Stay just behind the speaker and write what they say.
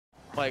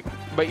Like,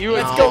 but you.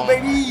 Let's go,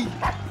 baby.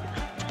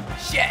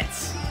 Shit.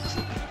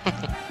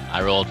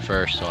 I rolled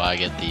first, so I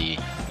get the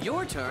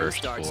Your turn first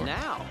starts 4.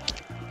 now.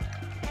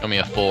 Show me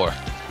a 4.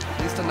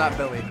 At least I'm not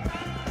Billy.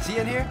 Is he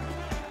in here?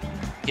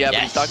 Yeah, but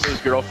he's Yes. talking to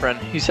his girlfriend.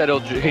 He said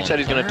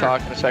he's gonna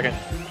talk in a second.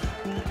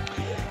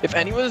 If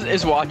anyone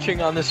is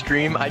watching on the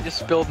stream, I just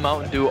spilled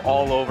Mountain Dew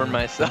all over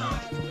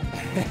myself.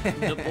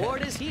 The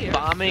board is here.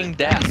 Bombing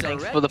Death, So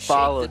thanks Red, for the shake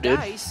follow, the dude.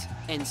 dice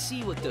and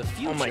see what the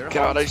future Oh my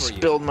god, I holds for you.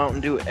 spilled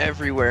Mountain Dew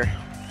everywhere.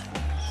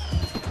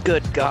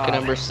 Good god. Bucket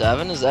number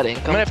 7, is that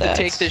income I'm gonna have tax?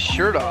 to take this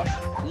shirt off.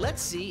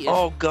 Let's see if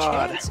Oh,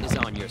 God. chance is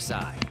on your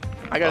side.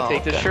 I gotta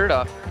take this okay. shirt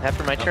off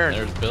after my Oh, turn.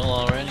 there's Bill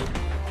already.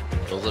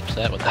 Bill's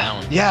upset with that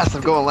one. Yes,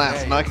 I'm going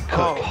last. Now I can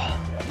cook. Oh,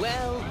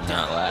 Well Not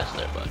done. last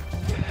there, but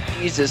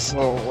Jesus.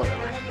 Well,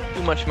 whatever.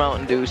 Too much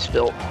Mountain Dew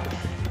spilled.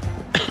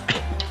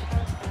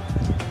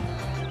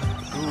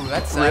 Ooh,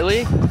 that's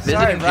Really? Sorry,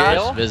 Visiting Raj.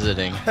 jail?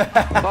 visiting. Fuck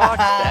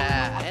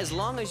that. As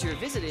long as you're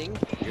visiting,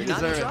 You you're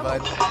not in deserve it, trouble.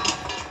 bud.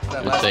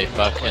 That Just last say game.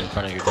 fuck in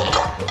front of your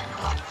dad.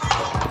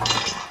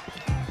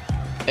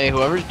 Hey,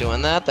 whoever's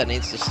doing that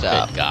needs to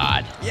stop. Good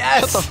God.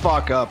 Yes! Shut the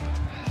fuck up.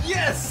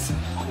 Yes!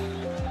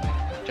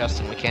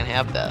 Justin, we can't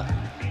have that.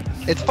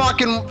 It's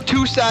fucking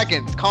 2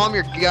 seconds. Calm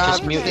your god.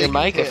 Just mute your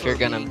mic if you're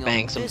gonna Being on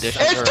bang some this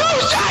dishes side. It's 2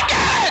 around.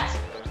 seconds!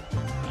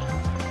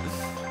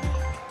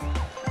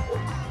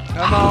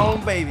 Come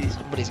on, baby.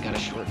 Somebody's got a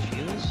short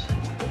fuse.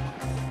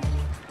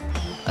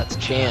 That's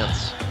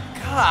Chance.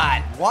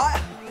 God, what?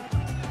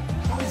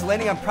 He's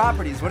landing on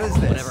properties. What is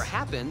this? Whatever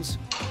happens,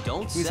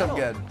 don't Do settle.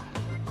 something good.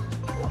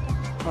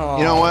 Oh,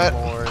 You know what?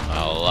 Lord.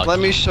 Oh, lucky Let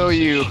me show piece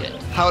of you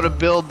shit. how to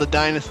build the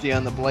dynasty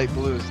on the Blight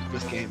Blues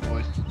this game,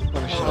 boys.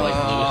 Let me show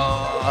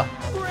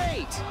you.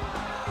 Great.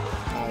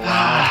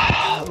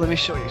 Let me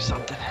show you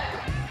something.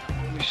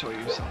 Let me show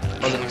you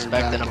something. Wasn't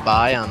expecting a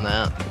buy on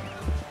that.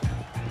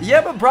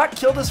 Yeah, but Brock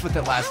killed us with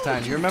it last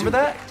time. Do you remember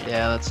that?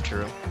 Yeah, that's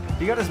true.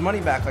 He got his money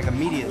back like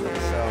immediately,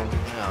 so.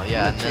 Oh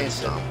yeah, and then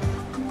Chance it. some.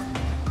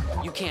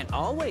 You can't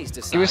always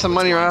decide. Give me some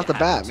what's money right going off the to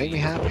bat. happen Make to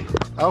me you. happy.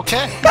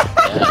 Okay.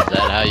 Yeah, is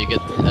that how you get?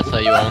 That's how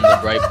you own the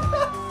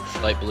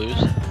Blight Blues.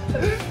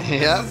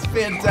 Yeah. This is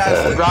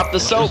fantastic. Drop the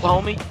soap,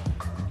 homie.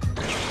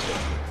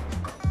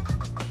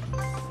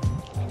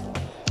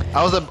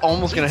 I was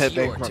almost gonna It's hit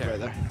your bankrupt turn.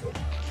 right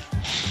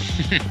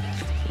there.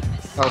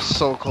 I was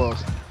so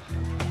close.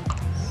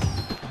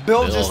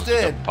 Bill Bill's just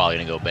did. probably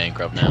gonna go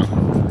bankrupt now.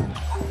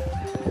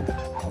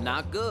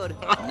 Not good.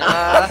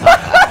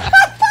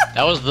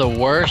 That was the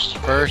worst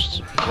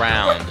first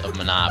round of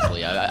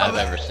Monopoly I've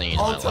ever seen in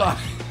my All life. time.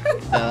 Yeah,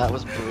 that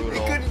was It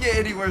brutal. couldn't get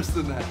any worse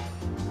than that.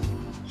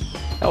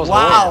 That was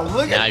Wow, horrible.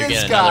 look Now at you're this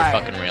getting another guy.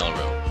 fucking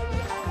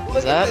railroad.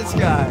 Look that- at this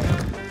guy.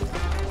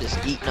 Just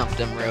eating up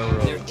them There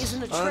railroads.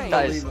 isn't a trade.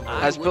 Guys,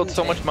 I spilled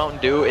so much Mountain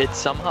Dew, it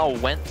somehow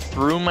went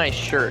through my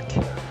shirt.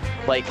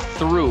 Like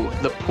through.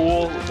 The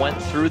pool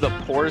went through the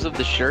pores of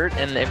the shirt,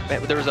 and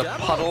there was a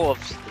puddle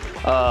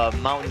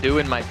of Mountain Dew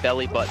in my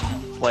belly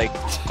button. Like,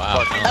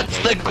 Wow. That's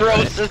the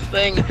grossest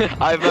thing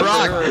I've ever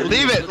Brock, heard.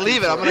 leave it.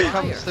 I'm gonna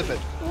come sip it.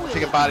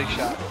 Take a body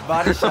shot.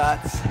 Body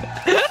shots.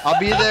 I'll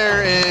be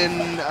there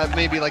in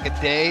maybe like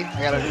a day.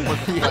 I gotta work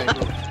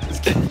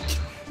the plane.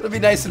 It'll be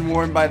nice and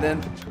warm by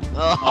then.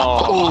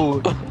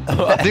 Oh,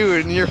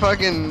 dude, and your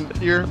freaking,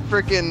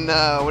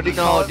 what do you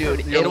call Oh, it?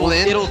 dude, Your it'll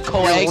lint? it'll Your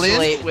coagulate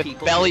lint? with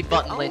belly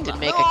button lint and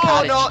make a No,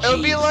 cottage no, cheese.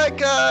 it'll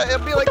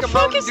be like a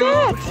Mountain Dew.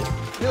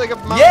 It'll be like a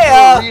Mountain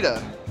Yeah!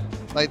 margarita.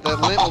 Like the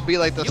lint will be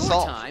like the Your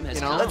salt, time has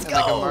you know, come. Let's and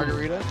like a go.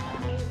 margarita.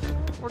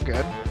 We're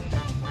good.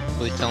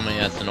 Please tell me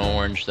that's an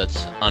orange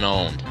that's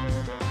unowned.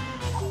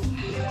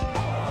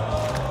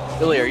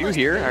 Billy, are you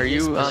here? Are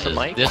you on the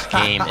mic? This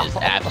game is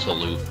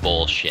absolute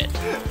bullshit.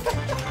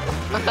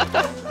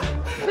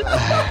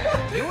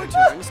 Your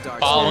turn starts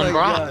Follow- Oh my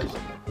Brock. gosh.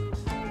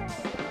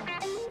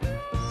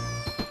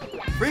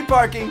 Free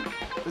parking.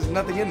 There's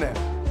nothing in there.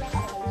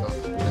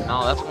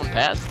 No, that's one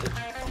past.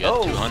 You got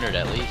Oh. 200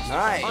 at least.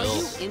 Nice. Are you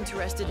Bills.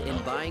 interested in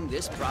buying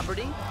this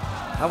property?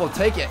 I will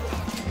take it.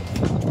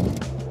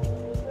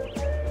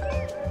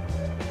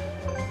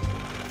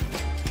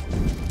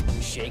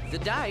 Shake the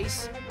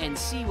dice and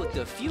see what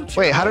the future.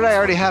 Wait, how did I holds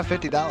already for have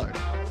 $50?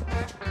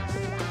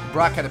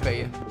 Brock had to pay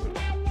you.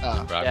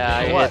 Oh. Brock, Yeah,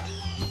 I What?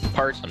 hit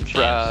parts. Some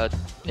chance.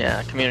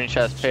 Yeah, community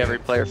chest. Pay every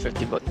player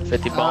 50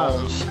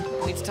 bones. you.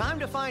 It's time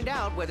to find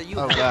out whether you.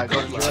 Oh have god, go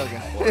what to it jail takes.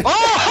 again.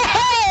 Oh,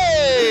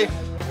 hey!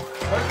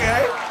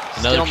 Okay. Another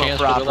Still no chance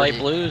for the property. light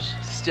blues.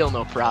 Still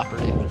no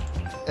property.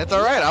 It's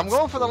alright, I'm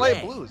going for the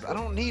light blues. I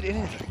don't need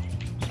anything.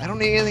 I don't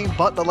need anything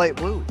but the light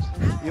blues.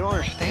 You don't Hit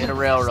understand? a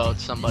railroad,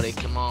 somebody.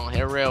 Come on,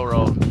 hit a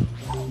railroad.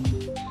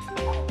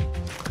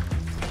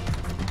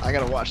 I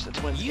gotta watch the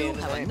Twins You game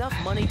have tonight. enough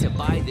money to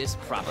buy this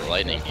property. The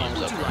Lightning game's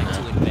Would up you right like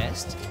now. to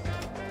invest?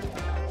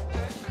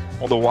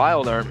 Well, the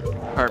Wild are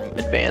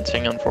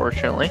advancing,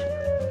 unfortunately.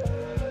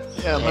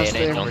 Yeah, unless it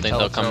they ain't Don't think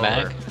they'll come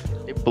back.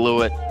 They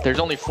blew it. There's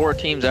only 4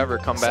 teams ever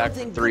come back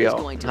Something from good is 3-0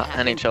 going to in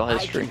happen. NHL I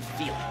history. can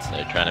feel it.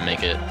 They're trying to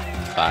make it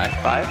 5.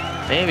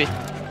 5? Maybe.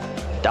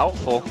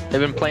 Doubtful. They've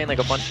been playing like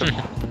a bunch of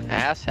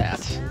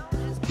asshats.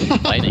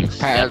 Lightning's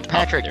stepped up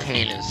Patrick their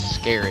Kane game. is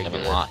scary.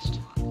 Haven't Good. lost.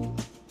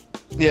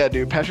 Yeah,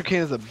 dude, Patrick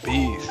Kane is a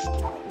beast.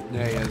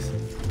 Yeah, he is.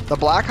 The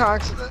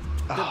Blackhawks,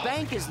 The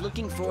bank is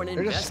looking for an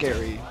they're just investor.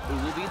 scary. Who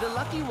will be the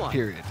lucky one?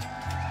 Period.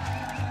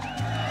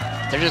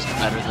 They're just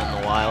better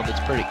than the Wild. It's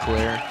pretty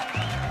clear.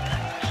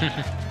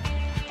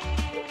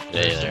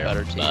 Hey Who's the there,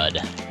 better team? bud.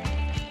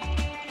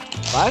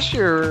 Last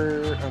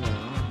year, oh no.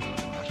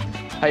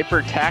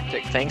 Hyper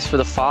Tactic, thanks for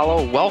the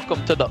follow.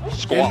 Welcome to the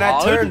squad. In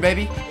that turn,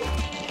 baby.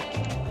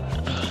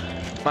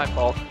 My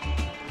fault.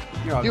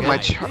 You're all Dude, good. my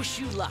I wish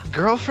you luck.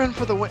 girlfriend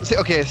for the win. See,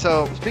 okay,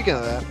 so speaking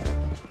of that,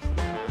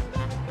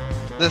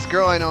 this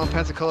girl I know in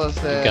Pensacola You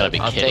said, gotta be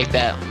I'll kidding. take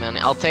that money.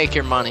 I'll take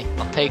your money.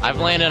 I'll take. I've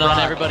your money. landed on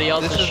everybody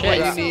else's This is shit.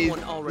 what you need.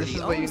 Someone already This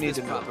is what you owns need this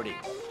to know. property.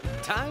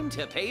 Time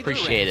to pay the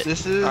Appreciate rent. it.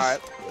 this is Alright.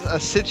 a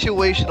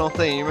situational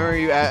thing. You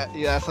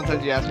remember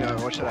sometimes you ask me,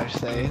 oh, what should I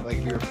say? Like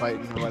if you were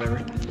fighting or whatever.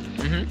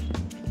 Mm-hmm.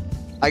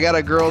 I got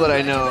a girl that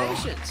I know,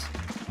 Congratulations.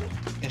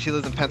 and she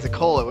lives in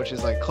Pensacola, which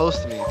is like close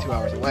to me, 2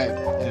 hours away.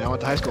 And I went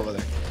to high school with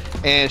her.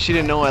 And she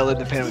didn't know I lived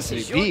in Panama This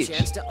City is your Beach.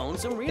 chance to own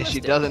some real And she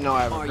estate. doesn't know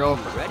I have a Are you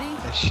girlfriend. ready?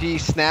 And she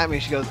snapped me.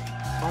 She goes,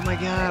 "Oh my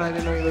God, I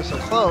didn't know you lived so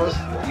close.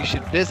 You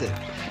should visit."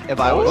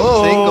 If I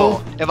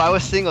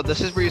was single,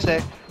 this is where you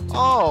say,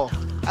 "Oh,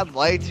 I'd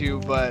like to,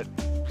 but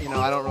you know,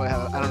 I don't know if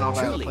I have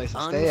a Truly place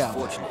to stay at."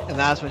 unfortunate. And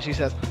that's when she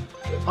says,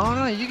 "Oh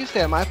no, you can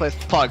stay at my place."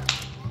 Plug.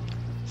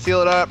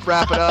 Seal it up,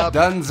 wrap it up.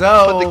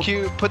 Dunzo.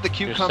 Put the She's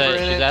cucumber in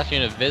she's it.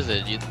 asking you to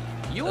visit. You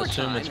Your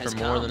assume time it's for has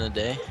more come. than a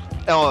day.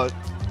 Oh,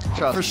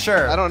 trust For me.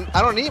 sure. I don't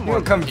need You more.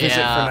 don't come visit for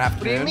an Yeah.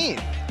 What do you afternoon. mean?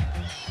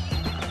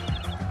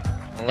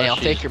 Hey, I'll Unless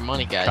take she's your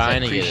money, guys. I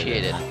trying to get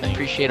appreciate it, it. I I think.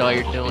 appreciate all you're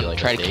It'll be doing. like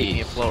Try a to keep date.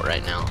 me afloat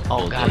right now.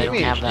 Oh, Oh God, God, I I don't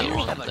don't have that You or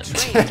have a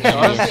something. train to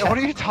Honestly, what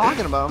are you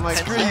talking about? I'm like,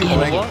 Screw you,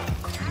 Blake.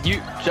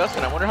 You,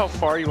 Justin, I wonder how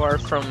far you are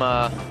from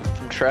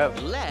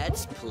Trev.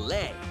 Let's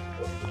play.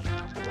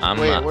 I'm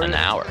wait, where an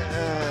hour.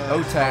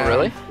 O-Town.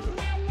 Really?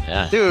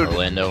 Yeah. Dude,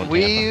 Orlando.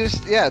 we Tampa.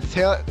 used,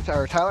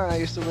 Tyler and I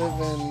used to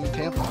live in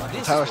Tampa.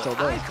 This Tyler is still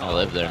what I does. call I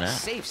live there a now.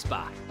 Safe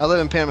spot. I live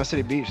in Panama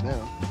City Beach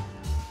now.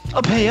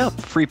 I'll pay up.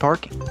 Free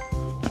parking.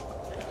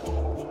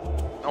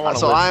 I want to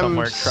So live I'm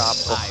somewhere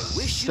tropical. I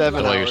wish you 7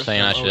 So luck. you're hours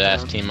saying I from should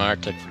ask O-Town.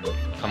 T-Mart to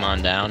come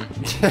on down?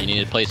 You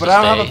need a place But to I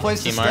stay. don't have a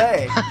place to T-Mart?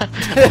 stay.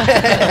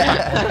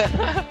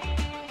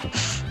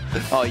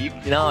 Oh,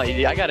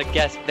 I got a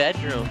guest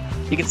bedroom.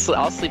 You can.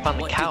 I'll sleep on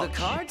the What do couch. the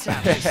cards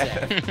have to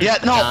say? Yeah,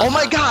 no, oh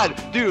my God,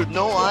 dude,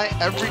 no lie.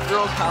 Every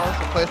girl's house,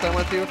 the place I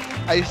went to,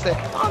 I used to say,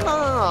 oh no,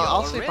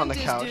 I'll Your sleep on the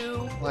rent is couch.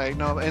 due. Like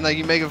no, and like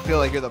you make them feel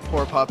like you're the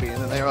poor puppy, and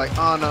then they were like,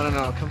 oh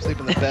no, come sleep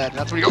in the bed. And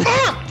that's when you go,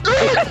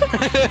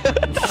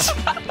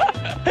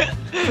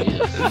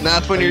 and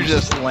that's when you're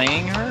just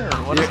laying her? Or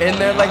what You're is in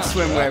there going like on?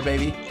 swimwear,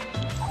 baby.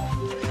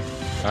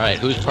 All right,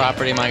 whose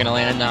property am I gonna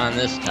land on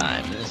this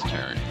time? This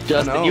turn.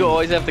 Justin, No. you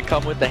always have to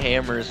come with the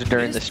hammers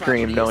during the This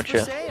stream, property don't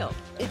is for you? sale.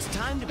 It's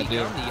time to become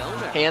the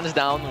owner. Hands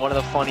down, one of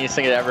the funniest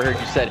things I ever heard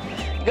you said.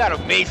 You got a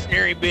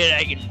masonry bit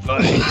I can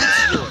find.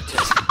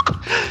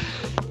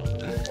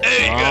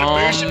 hey, you got a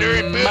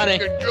masonary bit? I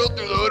can drill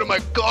through the hood of my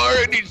car.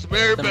 I need some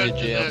air Send me to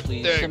vents in jail, that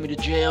please. thing. Send me to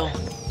jail.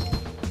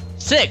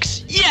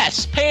 6.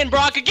 Yes, paying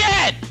Brock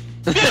again.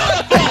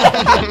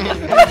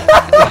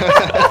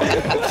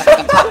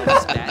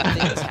 Sometimes bad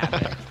things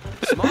happen.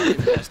 Smart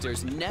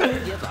investors never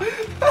give up.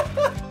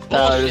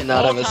 Tyler does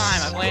not have Whole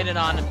time I've a landed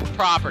on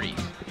property.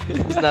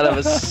 does not have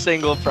a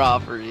single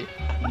property.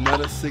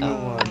 Not a single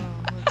one.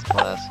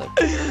 Classic.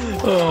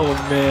 Oh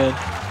man.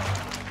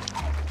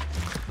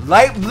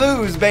 Light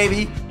blues,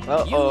 baby.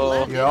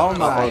 Uh-oh. You're all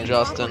mine. Oh,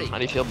 Justin, how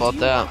do you feel about Do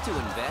you that? want to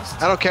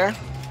invest? I don't care.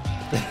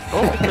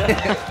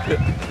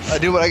 I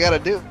do what I gotta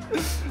do.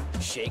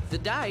 Shake the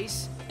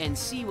dice and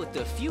see what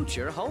the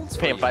future holds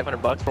for Paying you.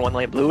 $500 for one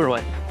light blue or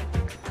what?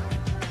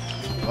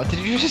 What did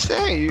you just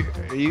say?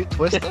 Are you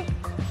twisted? That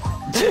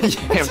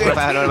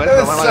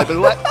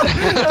What?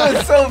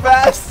 was so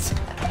fast.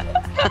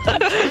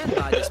 Can't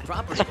buy this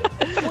property. What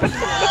do you want to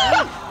do?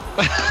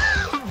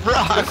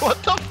 Brock, what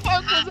the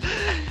fuck was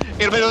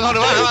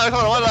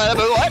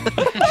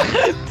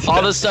what? All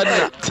of a sudden,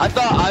 I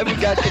thought I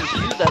got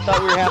confused. I thought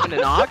we were having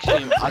an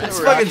auction. I thought It's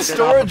we were fucking auctioning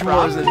storage off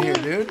wars the in here,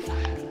 dude.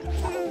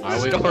 Are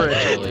we Storage.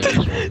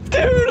 actually?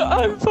 Dude,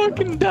 I'm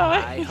fucking I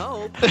dying.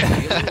 hope you're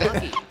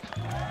lucky.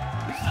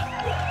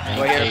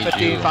 Well, here,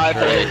 55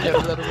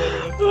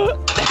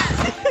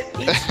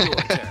 It's your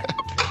turn.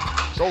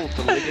 Sold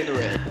to Lick in the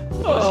Red.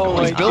 Oh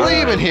my Is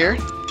Billy even here?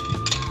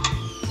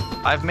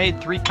 I've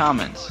made 3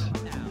 comments.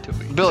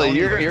 Billy,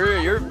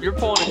 You're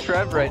pulling a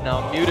Trev right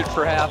now, muted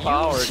for half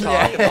hour,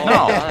 talking Yeah. all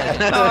No.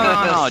 the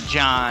time. No,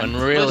 John.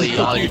 When really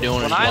Listen, all you're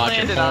doing is when I watching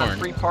landed on porn.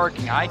 free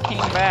parking, I came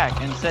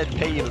back and said,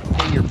 pay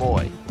your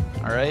boy.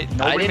 All right? I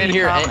Nobody didn't made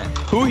hear a it. comment.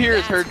 Who here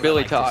has That's heard what Billy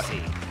I like to talk?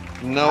 see.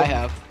 no. I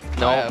have.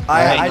 No.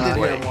 I did Not hear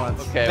Blake. him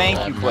once. Okay, Thank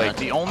well, you, I'm Blake. not.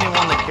 The only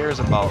one that cares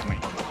about me.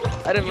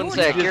 I didn't even You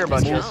say I just care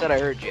about you. I moved. said I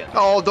heard you.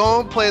 Oh,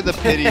 don't play the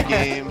pity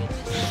game.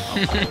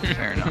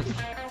 Fair enough.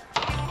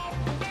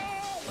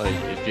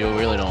 If you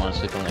really don't want to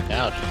sleep on the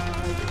couch.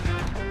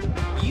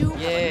 You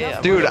have Yeah,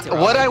 enough Dude, money to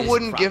what buy I this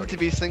wouldn't give property. to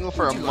be single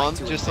for a Would you like month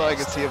to just so I could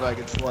invest? see if I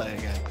could slay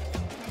again.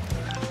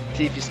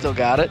 See if you still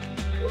got it.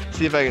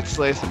 See if I could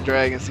slay some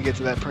dragons to get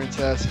to that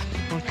princess.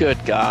 Good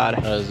God.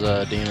 How does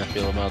Dina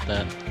feel about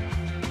that?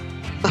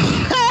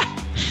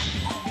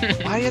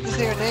 Why do you have to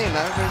say her name?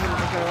 Not everybody's gonna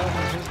think her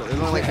last name.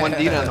 There's only like one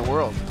Dina in the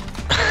world.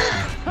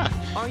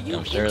 Are you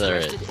I'm sure there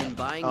interested in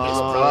buying this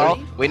Well,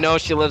 property? we know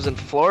she lives in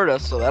Florida,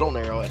 so that'll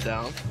narrow it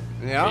down.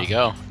 There Yeah. you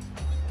go.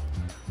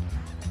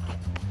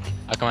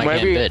 How come I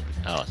Maybe- can't bid?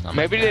 Oh, it's not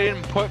my Maybe they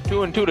didn't put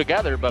 2 and 2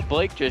 together, but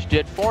Blake just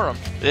did for him.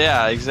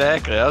 Yeah,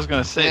 exactly. I was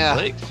gonna say Yeah.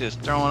 Blake's just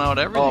throwing out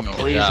Oh everything. over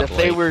please! Yeah,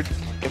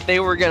 If they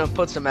were gonna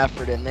put some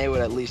effort in, they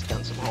would at least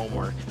done some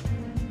homework.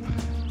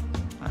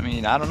 I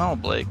mean, I don't know,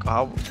 Blake.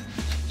 How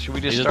should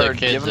we just These are the start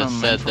kids giving that them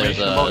said there's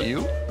information a- about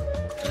you?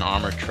 An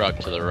armored truck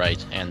to the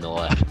right and the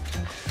left.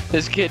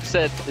 This kid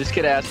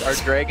asked, are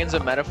dragons a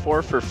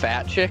metaphor for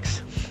fat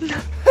chicks?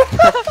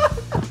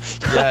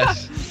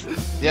 Yes.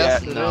 Yes, Yeah,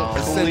 it no.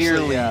 is.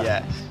 Clearly, yeah.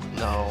 yes.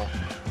 No.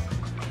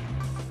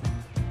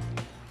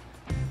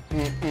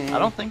 I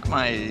don't think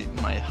my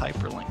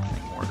hyperlink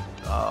thing worked.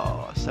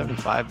 Oh,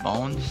 75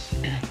 bones?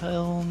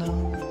 Hell no.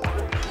 Well,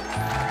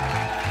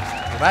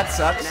 that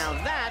sucks. Now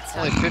that's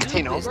how Only you do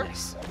 15 over?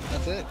 business.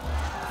 That's it.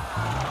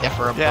 Yeah,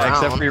 for a Yeah, brown.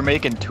 except for you're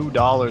making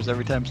 $2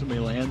 every time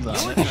somebody lands on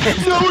it.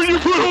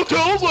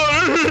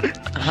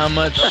 How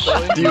much?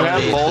 Do you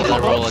have both I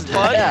of roll a them,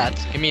 10. bud?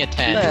 Give me a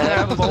 10.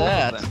 Yeah. Both of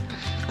that? them.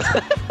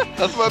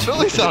 That's what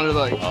Billy sounded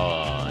like.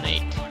 Oh, an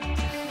 8.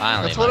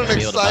 Finally, That's am I what an gonna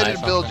be able to buy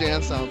excited Bill something?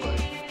 Jan sounds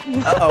like.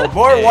 Uh-oh,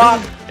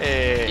 boardwalk.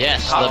 Hey,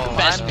 Yes, how the come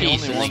best I'm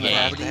piece only in the one that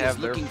has game. to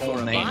have their Looking full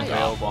for a name buyer.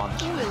 available on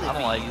I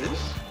don't like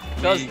this.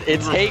 Because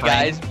it's, hey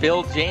guys,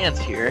 Bill Jan's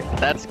here.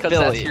 That's because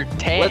that's Billy, your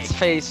tag. Let's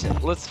face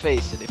it. Let's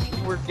face it. If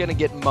you were gonna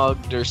get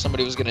mugged or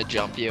somebody was gonna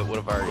jump you, it would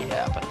have already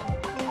happened.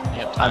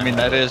 I mean,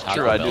 that is Taco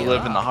true. I do Bell.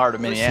 live in the heart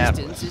of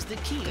Minneapolis. Persistence is the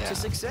key Yeah. to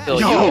success. Bill,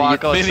 You you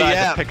walk you outside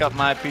Minneapolis. to pick up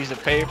my piece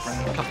of paper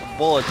and a couple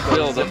bullets.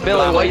 Bill, goes in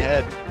Billy, my what-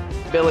 head.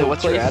 Billy,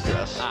 what's your Place-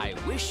 address? I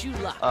wish you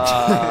luck.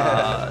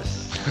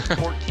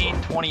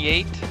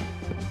 1428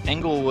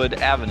 Englewood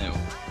Avenue,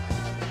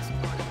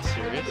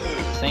 Serious?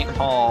 St.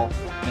 Paul,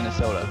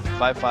 Minnesota,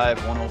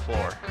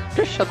 55104.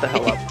 Just shut the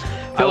hell up.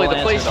 I Billy, will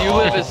the place answer you to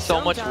live all. is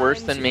so much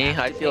worse than me.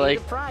 I feel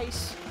like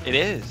Price. It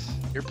is.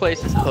 your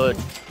place is hood.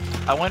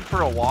 I went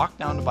for a walk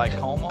down to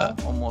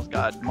Baikomo, almost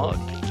got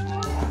mugged.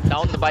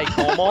 Down the bike,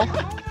 Como.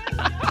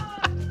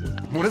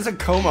 What is a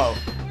Como?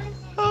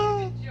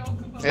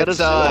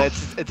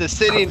 It's a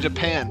city in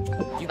Japan.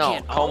 You No,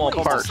 can't Como always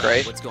Park, decide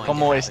right? what's going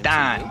Como to happen to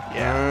están? you.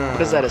 Yeah.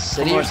 What is that, a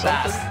city or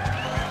something?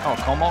 Oh,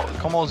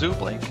 Como Zoo,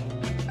 Blake?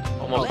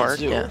 Como Let's Park,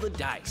 roll yeah. the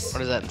dice.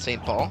 What is that, in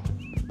St. Paul?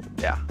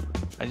 Yeah.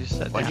 I just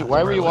said that.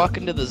 Why were you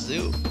walking to the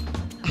zoo?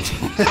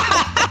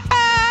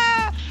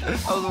 I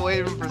was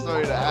waiting for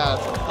somebody to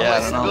ask. Yeah, I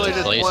don't know. Billy Just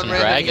just play one some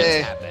random dragons.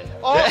 day. Happen.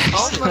 Oh, Yeah,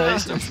 oh my God.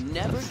 Just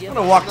never give I'm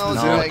gonna walk No, to the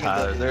no, zoo. I-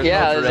 Tyler, there's Yeah,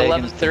 no it was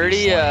dragons to be 11:30.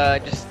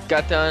 slain. Just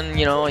got done,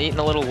 eating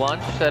a little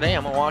lunch. Said, hey,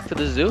 I'm gonna walk to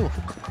the zoo.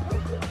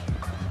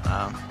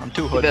 I'm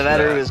too hood Either for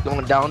that or that. he was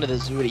going down to the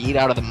zoo to eat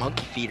out of the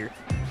monkey feeder.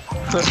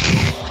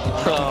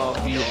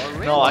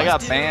 No, I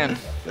got banned.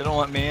 They don't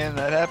let me in.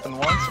 That happened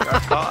once. I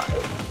got caught.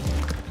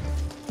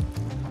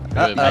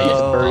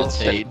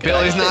 Uh-oh.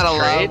 Billy's not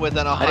allowed Trade?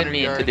 within I 100 didn't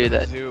mean to yards do of the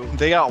that. zoo.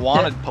 They got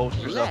wanted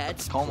posters up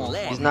Let's at Como.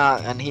 play. He's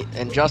not,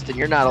 and Justin,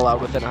 you're not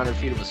allowed within 100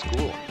 feet of a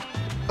school.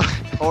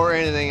 Or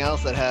anything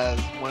else that has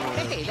women. or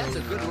Hey, that's a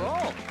children good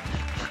around. roll.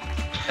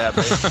 Yeah,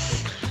 baby.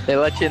 They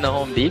let you in the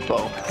Home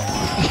Depot.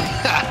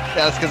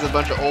 That's because a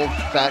bunch of old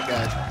fat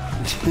guys.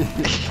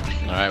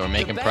 Alright, we're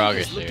making The bank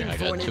progress is looking here. I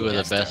for got an 2 of the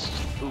investor. best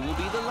Who will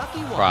be the lucky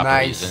one?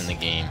 properties Nice. in the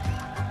game.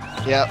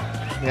 Yep. Yeah.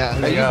 There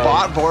Have you you go.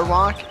 bought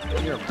Boardwalk?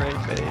 You're a brave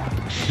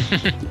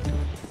babe.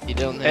 You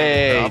don't have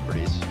Hey. any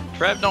properties.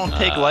 Trev don't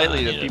take lightly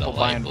to needed people a light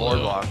buying blue.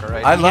 Boardwalk,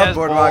 alright? I He love has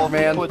Boardwalk, both,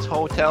 man. He puts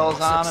hotels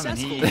on them and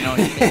he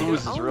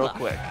loses real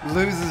quick.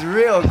 Loses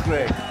real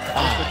quick.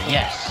 Ah,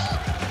 yes.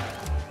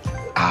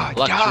 Ah,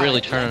 Luck's God.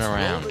 really turning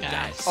around,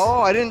 guys.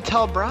 Oh, I didn't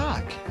tell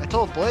Brock. I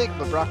told Blake,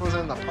 but Brock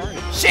wasn't in the party.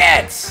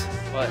 Shit!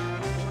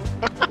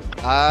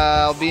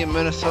 I'll be in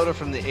Minnesota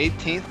from the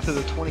 18th to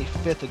the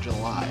 25th of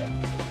July.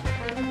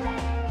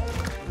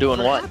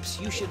 Doing what? Perhaps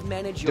you should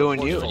manage your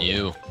Doing you. portfolio.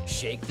 You.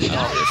 Shake the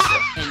dice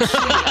and see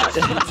what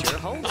the future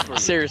holds for you.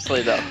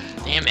 Seriously though.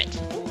 Damn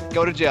it.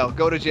 Go to jail.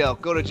 Go to jail.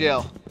 Go to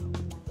jail.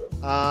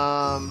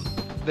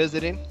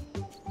 Visiting.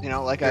 You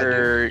know, like I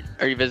do.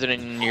 Are you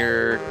visiting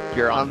your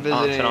I'm aunts and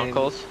visiting-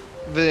 uncles?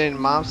 Visiting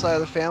mom's side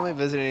of the family.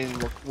 Visiting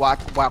Walk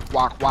This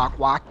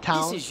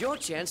Town. is your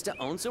chance to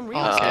own some real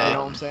Okay, estate. you know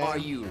what I'm saying? Are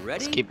you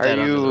ready? Let's keep Are that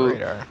under the you-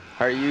 radar.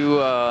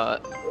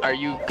 Are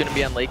you gonna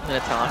be on Lake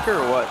Minnetonka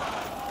or what?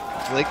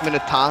 Lake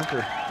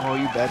Minnetonka. Oh,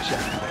 you betcha.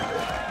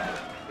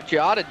 What you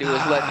ought to do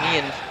is let me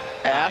and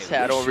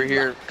Asshat over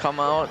here come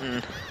out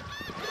and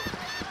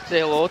say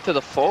hello to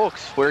the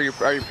folks. Are your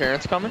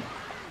parents coming?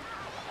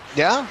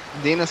 Yeah,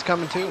 Dina's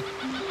coming too.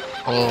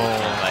 Oh.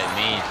 Invite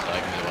me so I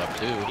can go up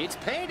too. It's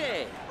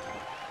payday.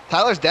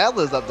 Tyler's dad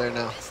lives up there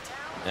now.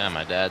 Yeah,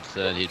 my dad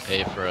said he'd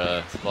pay for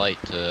a flight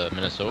to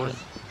Minnesota.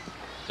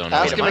 Don't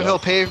Ask him if he'll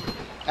pay.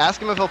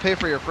 Ask him if he'll pay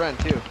for your friend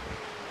too.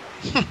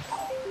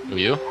 Who,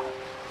 you?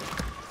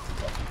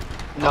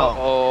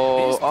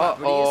 No.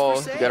 Uh-oh.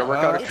 You gotta work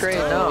out a trade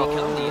now.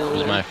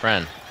 Who's my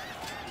friend?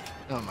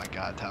 Oh my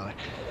God, Tyler.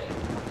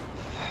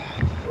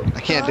 I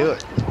can't do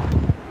it.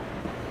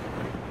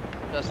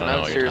 Justin, I don't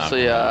know what you're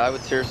talking I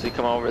would seriously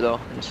come over though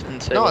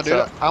and say No, what's dude.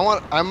 up.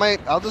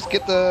 I'll just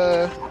get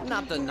the.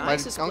 Not the My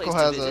nicest uncle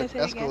place has to a visit,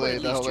 Escalade but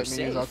at that'll least let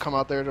me you're use. I'll safe. come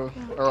out there to,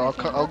 or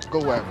I'll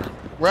go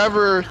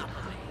wherever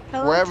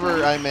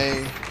I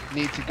may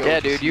need to go. Yeah,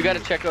 to dude, you see. gotta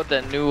check out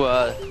the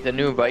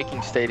new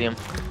Viking Stadium.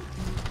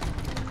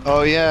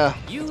 Oh yeah,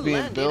 You it's being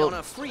landed built. on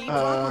a free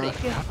property.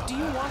 Do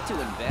you want to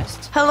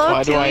invest? Hello,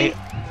 Why do Timmy.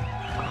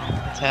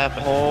 What's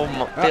happening?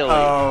 Oh, Billy,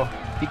 Uh-oh.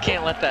 you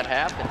can't let that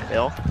happen,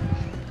 Bill.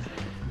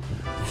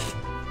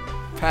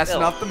 Passing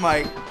Bill. off the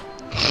mic.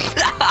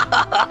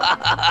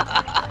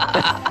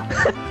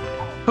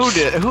 Who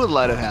would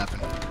let it happen?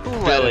 Who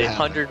let Billy, it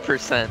happen?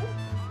 100%.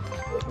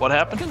 What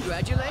happened?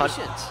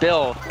 Congratulations.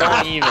 Bill,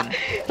 don't even.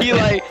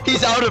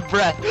 He's out of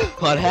breath.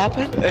 What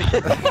happened?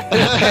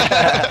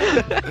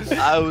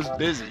 I was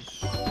busy.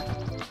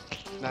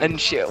 And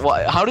shit.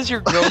 What? How does your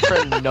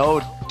girlfriend know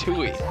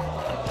Tui?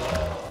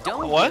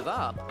 Don't What? give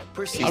up.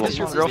 How does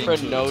your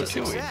girlfriend know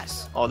Tui?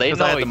 Oh, they Because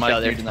I know had the each mic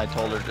other. muted and I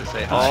told her to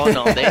say hi. Oh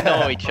no, they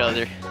know each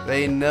other.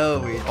 They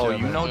know each Oh, other.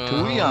 you know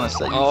Tui on a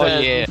set. Oh,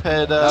 yeah. You've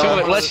had,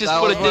 Tui, let's just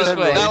put it this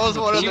way. That was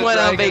one of She the went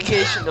on dragons.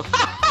 vacation to.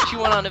 She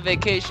went on a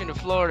vacation to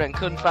Florida and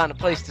couldn't find a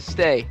place to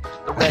stay.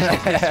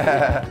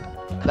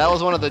 That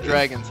was one of the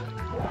dragons.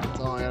 That's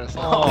all I gotta say.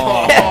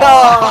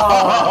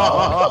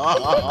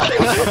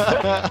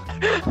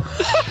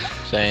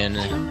 Saying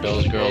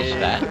Bill's girl's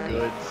fat.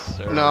 Good,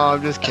 sir. No,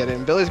 I'm just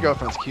kidding. Billy's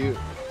girlfriend's cute.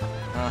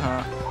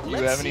 Uh-huh. You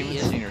haven't even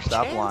seen her.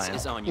 Stop lying.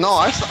 No,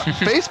 I saw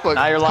Facebook.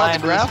 Now you're cut lying the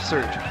to graph his-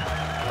 search.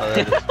 Oh, that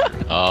is true.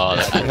 Oh,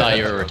 I thought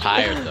you were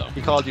retired though.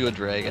 He called you a What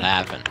dragon.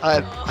 happened?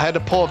 I had to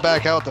pull it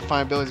back out to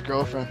find Billy's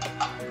girlfriend.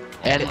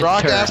 And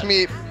Brock turn. asked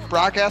me to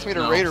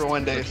No, rate her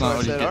one day, That's so not I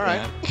what he said, did, all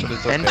right. man. But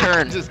it's okay. And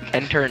turn. Just-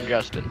 And turn,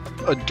 Justin.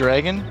 A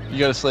dragon? You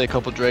gotta slay a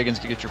couple dragons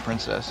to get your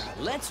princess.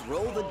 Let's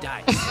roll the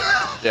dice.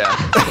 Yeah.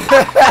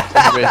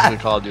 He basically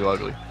called you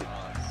ugly.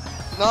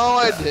 No,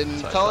 I didn't.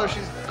 Tell her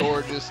she's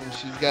gorgeous and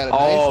she's got a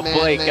Oh, nice man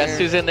Blake, there. guess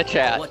who's in the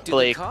chat? What do the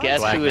Blake, cards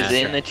guess say? who is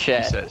in Swagmaster. the He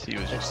chat? says he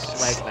was just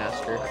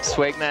Swagmaster. Says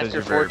Swagmaster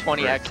you're very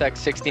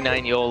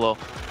 420XX69 YOLO.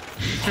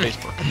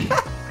 Facebook.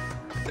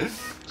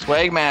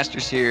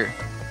 Swagmaster's here.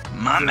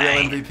 My The real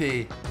man.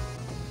 MVP.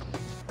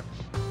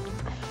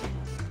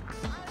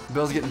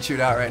 Bill's getting chewed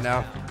out right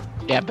now.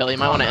 Yeah, Billy, you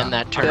might want to end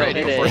that turn Bill, right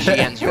it before is. she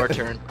ends your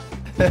turn.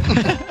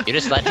 You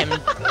just let him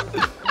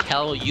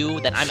tell you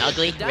that I'm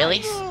ugly?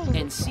 Really?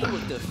 And see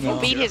what the No. future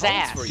Beat his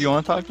holds ass. for You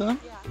wanna talk to them?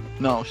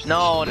 No.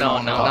 No,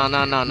 no, No,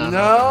 no, no, no.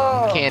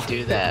 No. Can't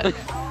do that.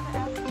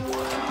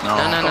 No.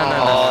 No, no, no, no,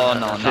 Oh, no, no,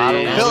 no, not no.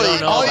 a- Billy,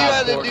 don't know all you about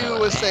had to Fortnite. do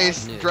was say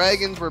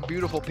dragons were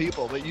beautiful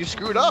people, but you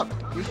screwed up.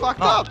 You fucked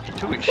No, up.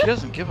 Tui, she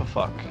doesn't give a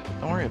fuck.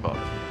 Don't worry about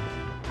it.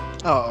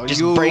 Oh,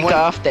 Just you break went-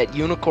 off that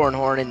unicorn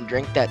horn and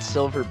drink that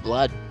silver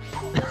blood.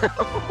 Right.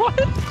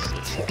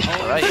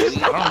 I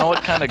don't know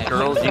what kind of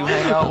girls you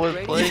hang out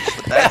with, Blake,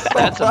 but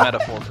that's a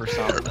metaphor for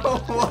something.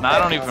 And I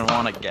don't even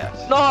want to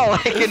guess. No,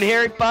 like in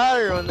Harry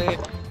Potter when they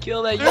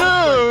kill that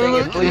unicorn thing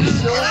and bleed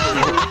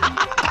silver.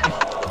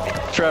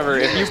 Trevor,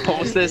 if you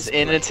post this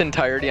in its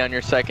entirety on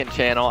your second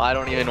channel, I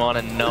don't even want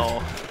to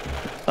know.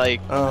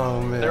 Like,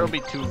 Oh man. There will be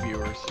 2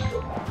 viewers.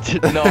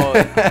 no,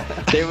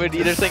 they would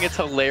either think it's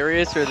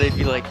hilarious or they'd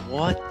be like,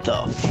 "What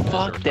the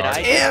fuck did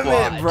I Damn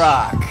just watch?" it,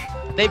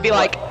 Brock. They'd be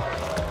like,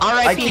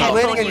 I RIP keep headphone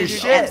landing on your user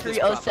shit.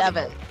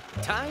 N307.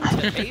 Time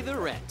to pay the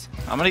rent.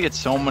 I'm gonna get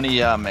so many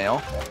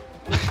mail.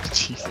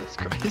 Jesus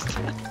Christ.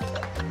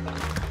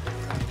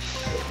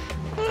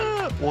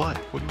 What?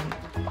 What do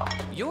you want?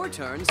 Your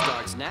turn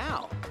starts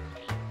now.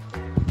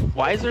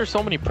 Why is there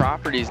so many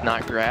properties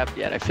not grabbed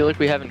yet? I feel like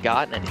we haven't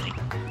gotten anything.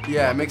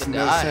 Yeah, it makes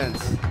no Die.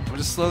 sense. We're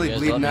just slowly You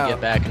guys let bleeding me out.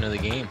 get back into the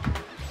game.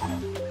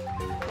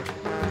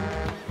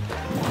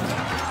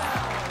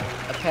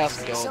 I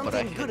passed go, but I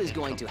Something hit good is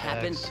going to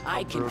happen.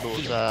 I can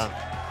Brutal's, feel it.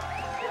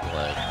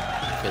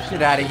 Like,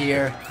 Get out of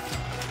here.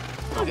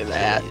 Look at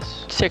that.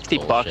 60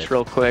 bucks Bullshit.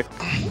 real quick.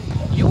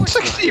 Your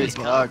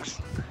 60 bucks.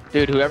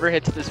 Dude, whoever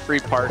hits this free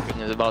parking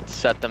is about to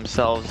set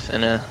themselves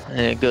in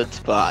a good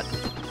spot.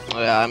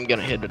 Oh, yeah, I'm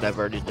gonna hit it. I've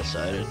already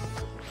decided.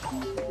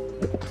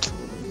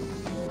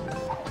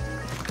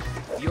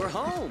 You're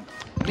home.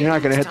 You're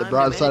not gonna hit the Time to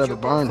broadside of manage the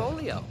your barn.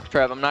 portfolio.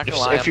 Trev, I'm not gonna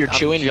If- lie. if you're I'm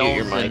chewing, mute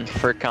your jonesing mic.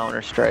 for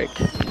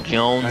Counter-Strike.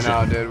 Jones.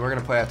 I know, dude. We're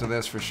gonna play after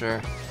this for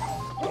sure.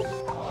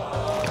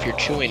 If you're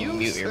chewing, You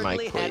mute your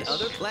certainly mic, had please.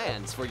 other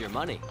plans for your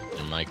money.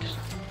 And Mike's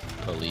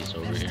police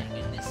over here.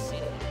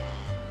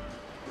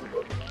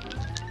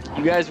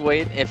 You guys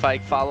wait. If I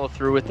follow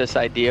through with this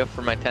idea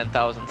for my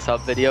 10,000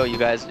 sub video, you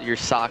guys, your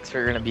socks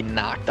are gonna be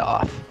knocked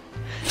off.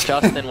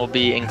 Justin will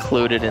be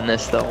included in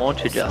this though,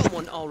 won't you, Justin?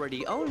 Someone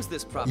already owns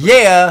this property.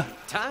 Yeah.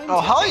 Time Oh,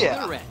 to hell pay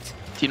yeah. the rent.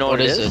 Do you know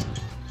what it is?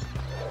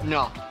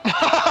 No.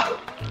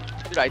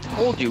 Dude, I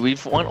told you,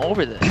 we've went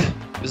over this.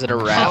 Is it a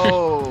rap?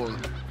 Oh.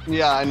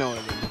 Yeah, I know what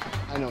it is.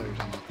 I know what you're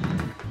talking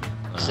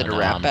about. Is it a No,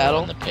 rap I'm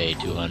battle? willing to pay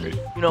 200.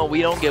 You know,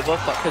 we don't give a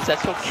fuck, because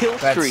that's what kill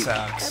That streak.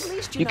 sucks. At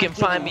least You can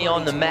find me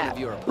on the map,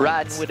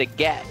 riding with a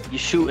gat. You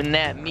shooting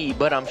at me,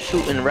 but I'm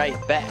shooting right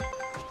back.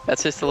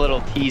 That's just a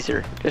little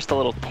teaser, just a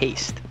little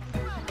taste.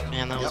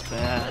 Man, that was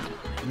bad.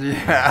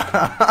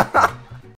 Yeah.